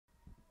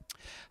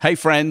Hey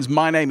friends,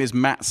 my name is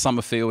Matt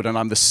Summerfield and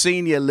I'm the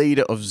senior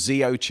leader of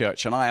Zeo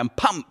Church, and I am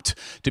pumped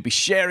to be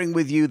sharing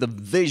with you the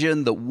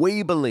vision that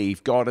we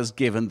believe God has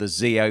given the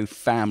Zeo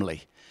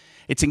family.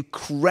 It's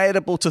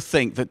incredible to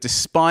think that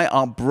despite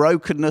our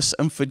brokenness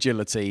and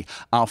fragility,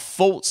 our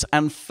faults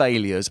and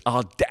failures,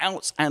 our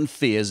doubts and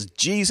fears,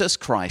 Jesus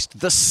Christ,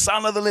 the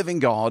Son of the living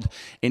God,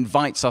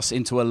 invites us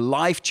into a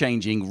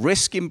life-changing,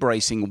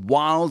 risk-embracing,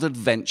 wild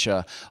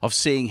adventure of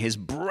seeing his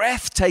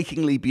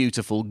breathtakingly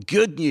beautiful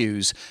good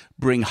news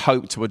bring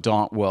hope to a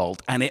dark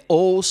world. And it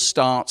all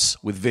starts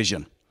with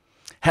vision.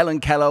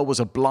 Helen Keller was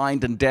a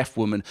blind and deaf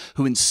woman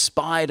who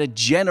inspired a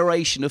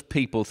generation of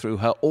people through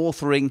her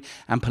authoring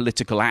and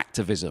political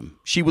activism.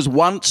 She was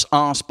once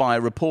asked by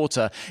a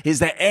reporter, "Is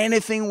there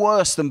anything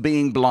worse than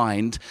being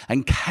blind?"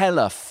 And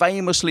Keller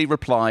famously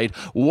replied,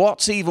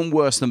 "What's even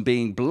worse than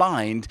being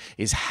blind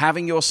is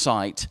having your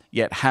sight,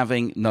 yet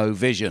having no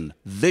vision.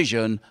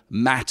 Vision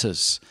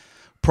matters."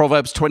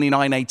 Proverbs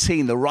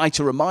 29:18, the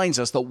writer reminds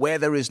us that where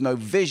there is no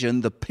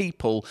vision, the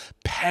people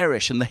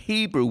perish. And the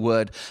Hebrew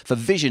word for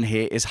vision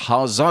here is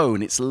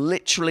hazon. It's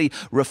literally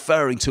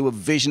referring to a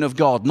vision of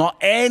God. Not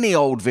any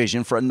old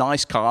vision for a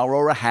nice car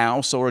or a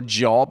house or a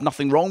job.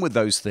 Nothing wrong with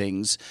those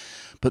things.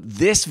 But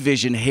this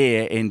vision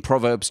here in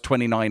Proverbs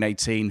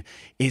 29:18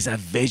 is a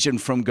vision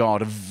from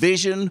God, a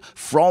vision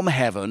from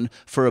heaven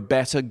for a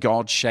better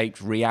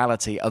God-shaped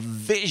reality, a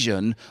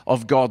vision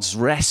of God's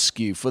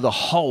rescue for the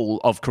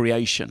whole of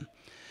creation.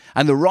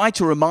 And the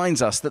writer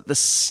reminds us that the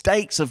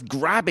stakes of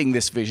grabbing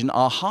this vision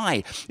are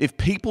high. If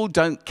people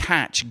don't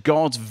catch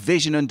God's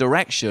vision and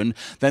direction,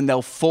 then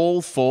they'll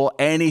fall for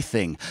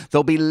anything.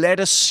 They'll be led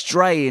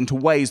astray into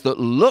ways that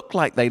look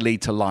like they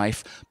lead to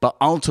life, but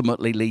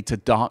ultimately lead to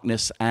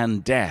darkness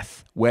and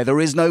death. Where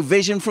there is no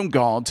vision from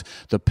God,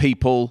 the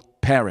people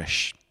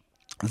perish.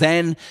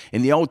 Then,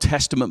 in the Old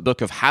Testament book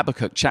of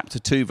Habakkuk, chapter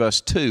 2, verse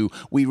 2,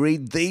 we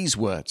read these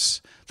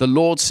words. The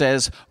Lord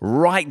says,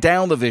 "Write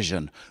down the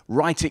vision,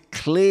 write it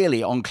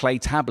clearly on clay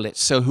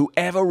tablets, so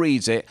whoever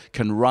reads it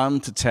can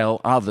run to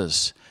tell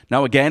others."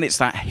 Now again, it's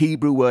that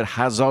Hebrew word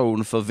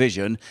hazon for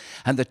vision,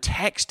 and the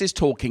text is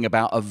talking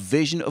about a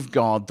vision of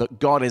God that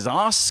God is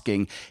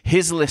asking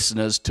his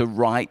listeners to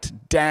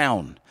write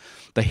down.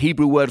 The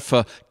Hebrew word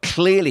for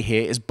clearly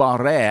here is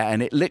barer,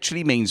 and it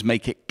literally means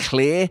make it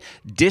clear,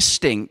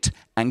 distinct,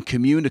 and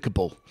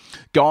communicable.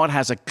 God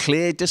has a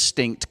clear,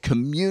 distinct,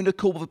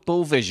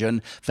 communicable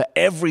vision for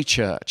every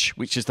church,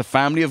 which is the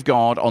family of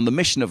God on the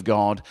mission of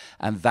God,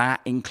 and that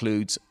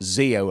includes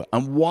Zeo.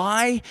 And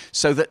why?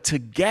 So that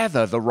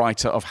together, the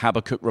writer of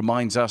Habakkuk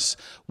reminds us,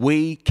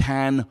 we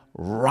can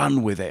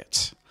run with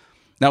it.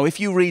 Now,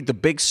 if you read the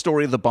big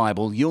story of the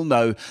Bible, you'll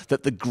know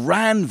that the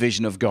grand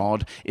vision of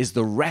God is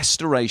the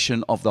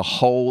restoration of the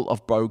whole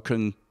of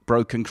broken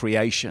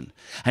creation.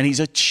 And he's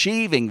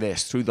achieving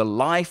this through the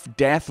life,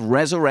 death,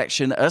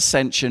 resurrection,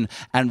 ascension,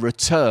 and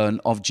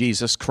return of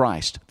Jesus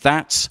Christ.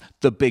 That's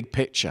the big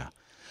picture.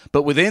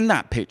 But within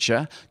that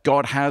picture,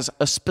 God has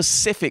a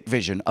specific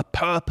vision, a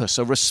purpose,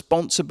 a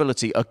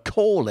responsibility, a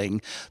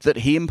calling that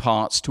he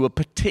imparts to a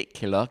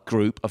particular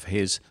group of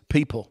his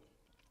people.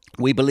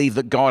 We believe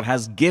that God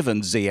has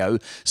given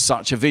Zeo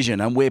such a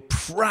vision, and we're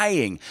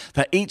praying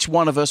that each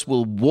one of us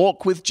will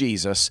walk with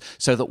Jesus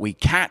so that we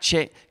catch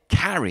it,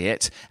 carry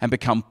it, and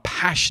become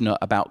passionate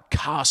about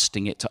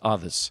casting it to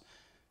others.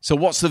 So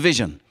what's the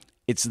vision?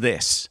 It's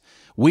this.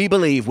 We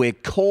believe we're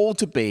called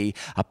to be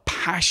a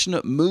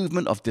passionate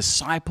movement of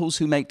disciples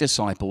who make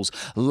disciples,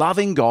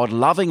 loving God,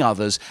 loving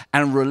others,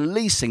 and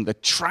releasing the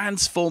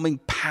transforming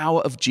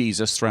power of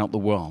Jesus throughout the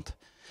world.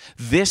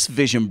 This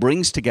vision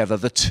brings together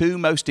the two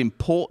most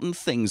important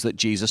things that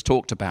Jesus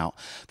talked about,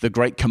 the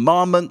Great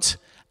Commandment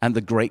and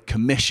the Great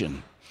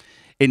Commission.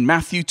 In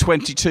Matthew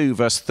 22,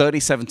 verse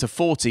 37 to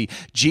 40,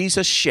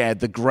 Jesus shared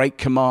the Great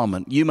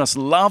Commandment. You must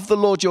love the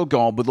Lord your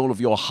God with all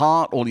of your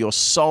heart, all your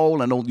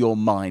soul, and all your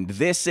mind.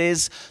 This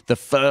is the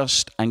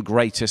first and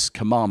greatest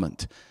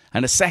commandment.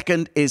 And the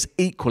second is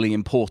equally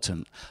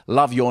important.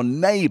 Love your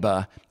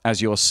neighbor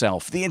as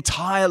yourself. The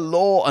entire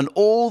law and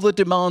all the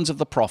demands of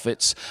the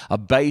prophets are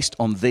based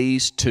on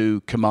these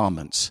two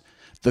commandments.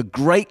 The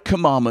great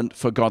commandment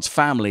for God's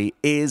family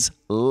is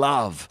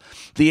love.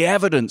 The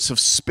evidence of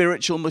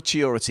spiritual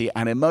maturity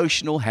and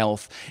emotional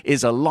health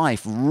is a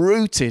life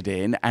rooted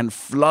in and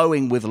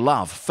flowing with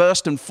love.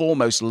 First and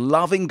foremost,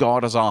 loving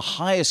God as our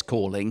highest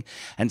calling,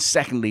 and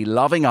secondly,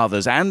 loving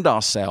others and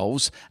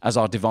ourselves as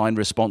our divine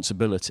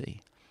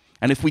responsibility.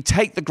 And if we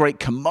take the Great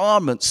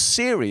Commandment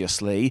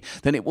seriously,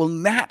 then it will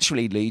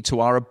naturally lead to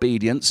our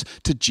obedience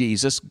to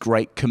Jesus'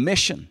 Great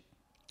Commission.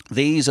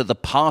 These are the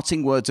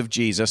parting words of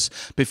Jesus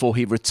before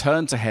he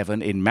returned to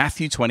heaven in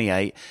Matthew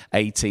 28,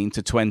 18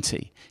 to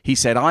 20. He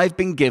said, "I've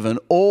been given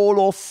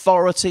all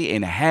authority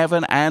in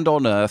heaven and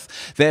on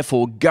earth.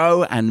 Therefore,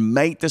 go and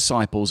make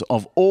disciples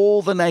of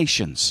all the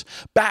nations,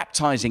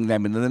 baptizing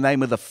them in the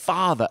name of the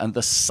Father and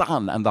the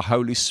Son and the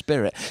Holy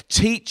Spirit.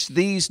 Teach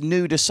these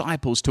new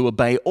disciples to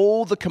obey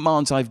all the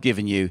commands I've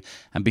given you.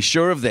 And be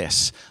sure of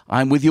this,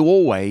 I'm with you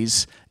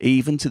always,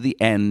 even to the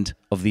end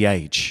of the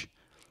age."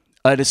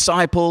 A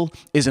disciple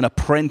is an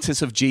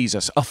apprentice of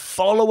Jesus, a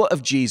follower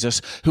of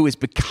Jesus who is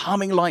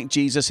becoming like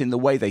Jesus in the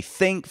way they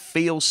think,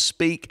 feel,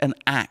 speak, and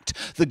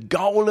act. The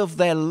goal of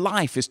their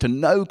life is to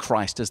know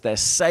Christ as their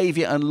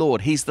Savior and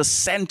Lord. He's the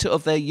center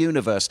of their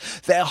universe.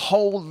 Their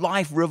whole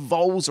life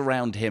revolves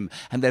around Him,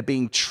 and they're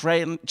being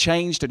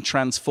changed and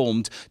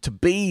transformed to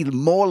be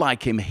more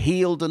like Him,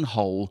 healed and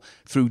whole,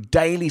 through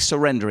daily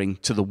surrendering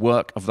to the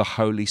work of the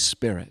Holy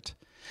Spirit.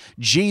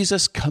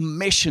 Jesus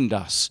commissioned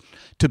us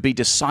to be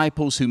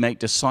disciples who make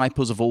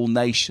disciples of all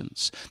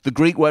nations. The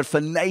Greek word for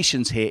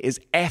nations here is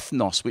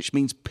ethnos, which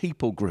means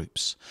people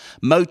groups.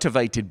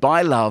 Motivated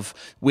by love,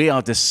 we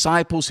are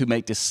disciples who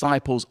make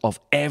disciples of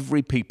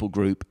every people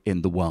group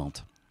in the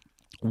world.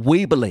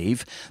 We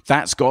believe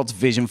that's God's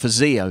vision for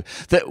Zeo,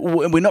 that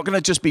we're not going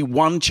to just be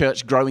one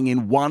church growing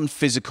in one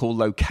physical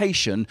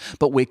location,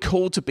 but we're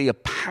called to be a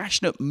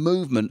passionate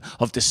movement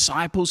of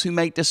disciples who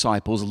make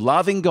disciples,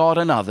 loving God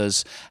and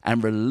others,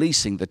 and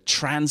releasing the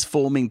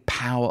transforming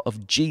power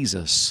of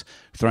Jesus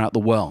throughout the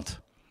world.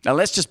 Now,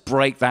 let's just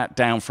break that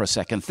down for a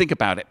second. Think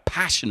about it.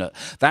 Passionate.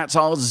 That's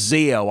our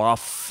zeal, our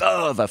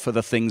fervor for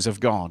the things of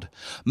God.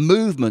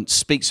 Movement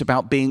speaks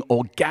about being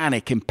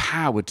organic,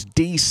 empowered,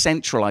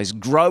 decentralized,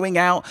 growing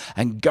out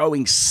and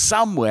going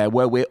somewhere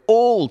where we're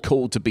all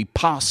called to be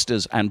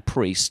pastors and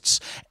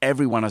priests.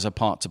 Everyone has a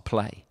part to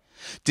play.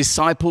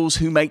 Disciples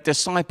who make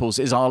disciples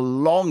is our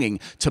longing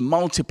to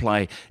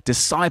multiply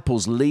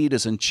disciples,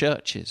 leaders, and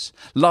churches.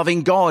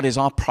 Loving God is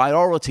our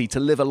priority to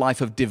live a life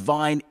of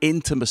divine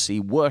intimacy,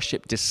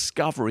 worship,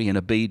 discovery, and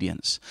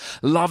obedience.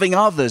 Loving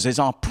others is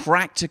our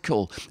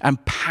practical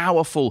and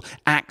powerful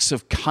acts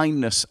of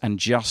kindness and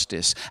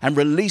justice. And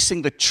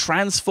releasing the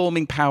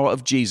transforming power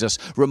of Jesus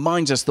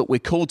reminds us that we're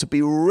called to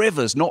be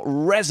rivers, not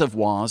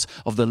reservoirs,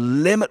 of the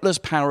limitless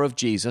power of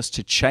Jesus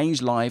to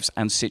change lives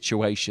and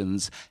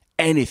situations.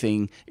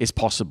 Anything is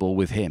possible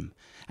with Him.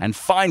 And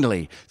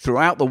finally,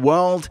 throughout the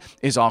world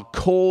is our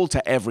call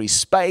to every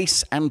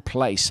space and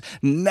place,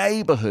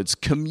 neighborhoods,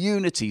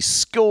 communities,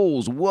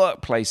 schools,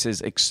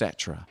 workplaces,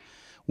 etc.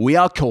 We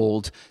are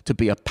called to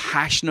be a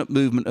passionate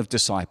movement of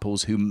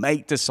disciples who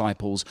make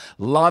disciples,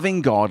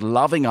 loving God,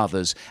 loving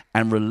others,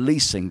 and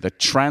releasing the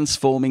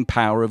transforming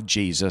power of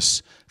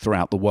Jesus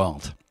throughout the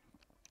world.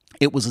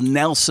 It was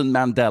Nelson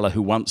Mandela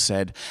who once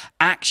said,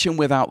 "Action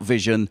without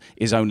vision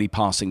is only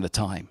passing the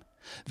time.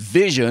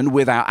 Vision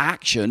without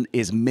action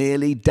is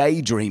merely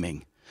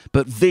daydreaming,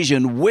 but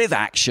vision with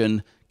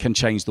action can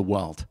change the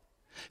world."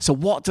 So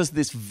what does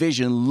this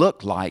vision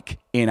look like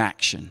in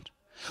action?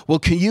 Well,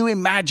 can you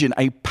imagine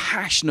a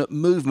passionate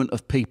movement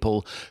of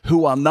people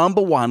who are,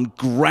 number one,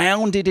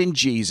 grounded in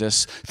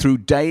Jesus through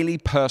daily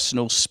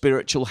personal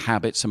spiritual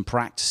habits and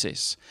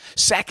practices?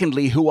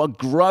 Secondly, who are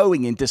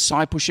growing in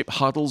discipleship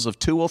huddles of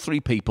 2 or 3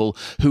 people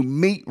who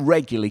meet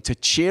regularly to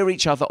cheer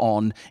each other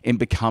on in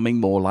becoming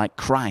more like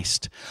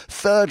Christ?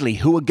 Thirdly,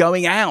 who are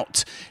going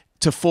out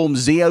to form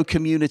Zeo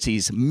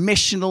communities,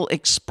 missional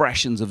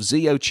expressions of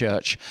Zeo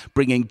Church,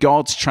 bringing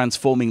God's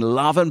transforming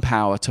love and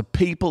power to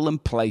people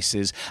and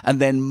places, and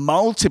then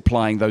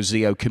multiplying those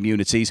Zeo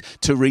communities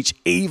to reach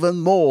even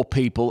more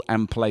people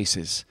and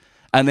places.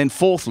 And then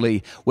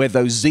fourthly, where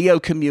those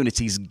Zeo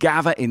communities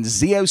gather in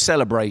Zeo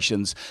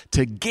celebrations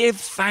to give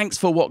thanks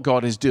for what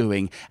God is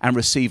doing and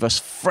receive us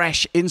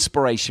fresh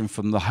inspiration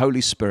from the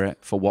Holy Spirit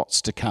for what's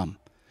to come.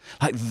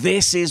 Like,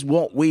 this is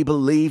what we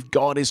believe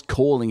God is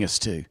calling us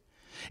to.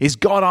 Is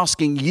God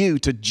asking you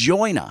to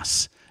join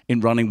us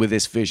in running with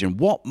this vision?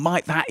 What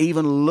might that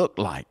even look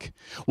like?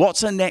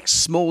 What's the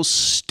next small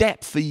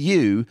step for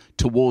you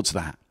towards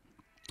that?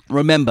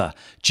 Remember,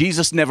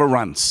 Jesus never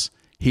runs.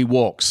 He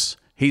walks.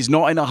 He's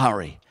not in a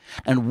hurry.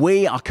 And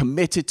we are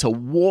committed to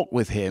walk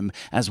with Him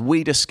as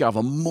we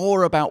discover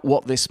more about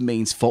what this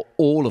means for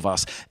all of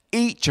us.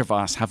 Each of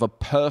us have a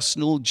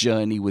personal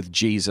journey with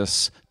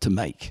Jesus to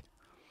make.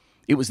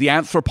 It was the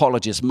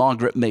anthropologist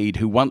Margaret Mead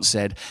who once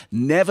said,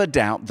 "Never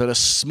doubt that a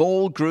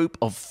small group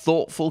of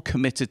thoughtful,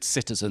 committed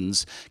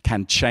citizens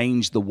can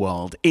change the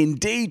world.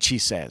 Indeed," she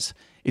says,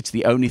 "it's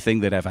the only thing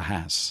that ever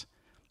has."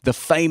 The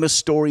famous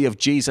story of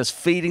Jesus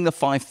feeding the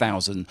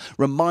 5,000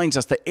 reminds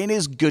us that in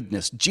His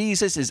goodness,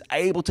 Jesus is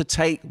able to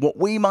take what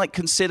we might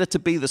consider to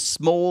be the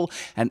small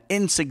and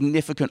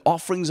insignificant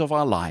offerings of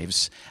our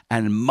lives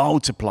and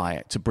multiply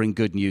it to bring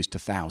good news to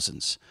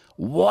thousands.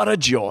 What a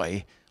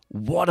joy,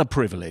 what a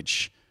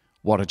privilege.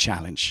 What a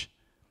challenge.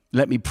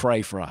 Let me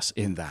pray for us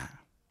in that.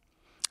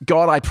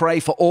 God, I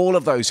pray for all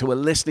of those who are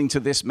listening to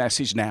this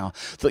message now,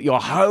 that your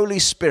Holy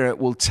Spirit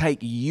will take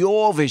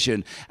your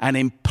vision and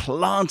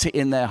implant it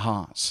in their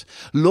hearts.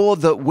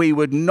 Lord, that we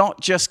would not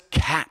just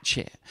catch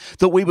it,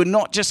 that we would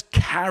not just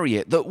carry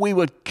it, that we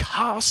would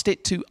cast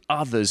it to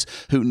others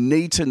who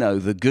need to know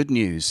the good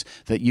news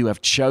that you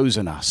have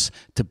chosen us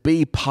to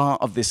be part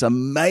of this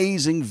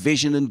amazing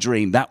vision and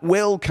dream that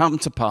will come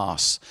to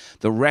pass,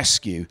 the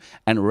rescue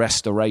and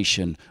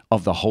restoration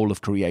of the whole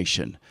of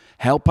creation.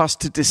 Help us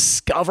to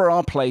discover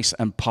our place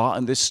and part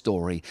in this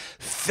story.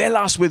 Fill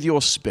us with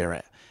your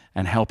Spirit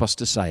and help us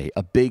to say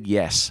a big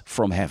yes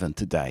from heaven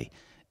today.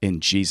 In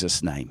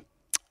Jesus' name,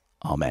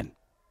 amen.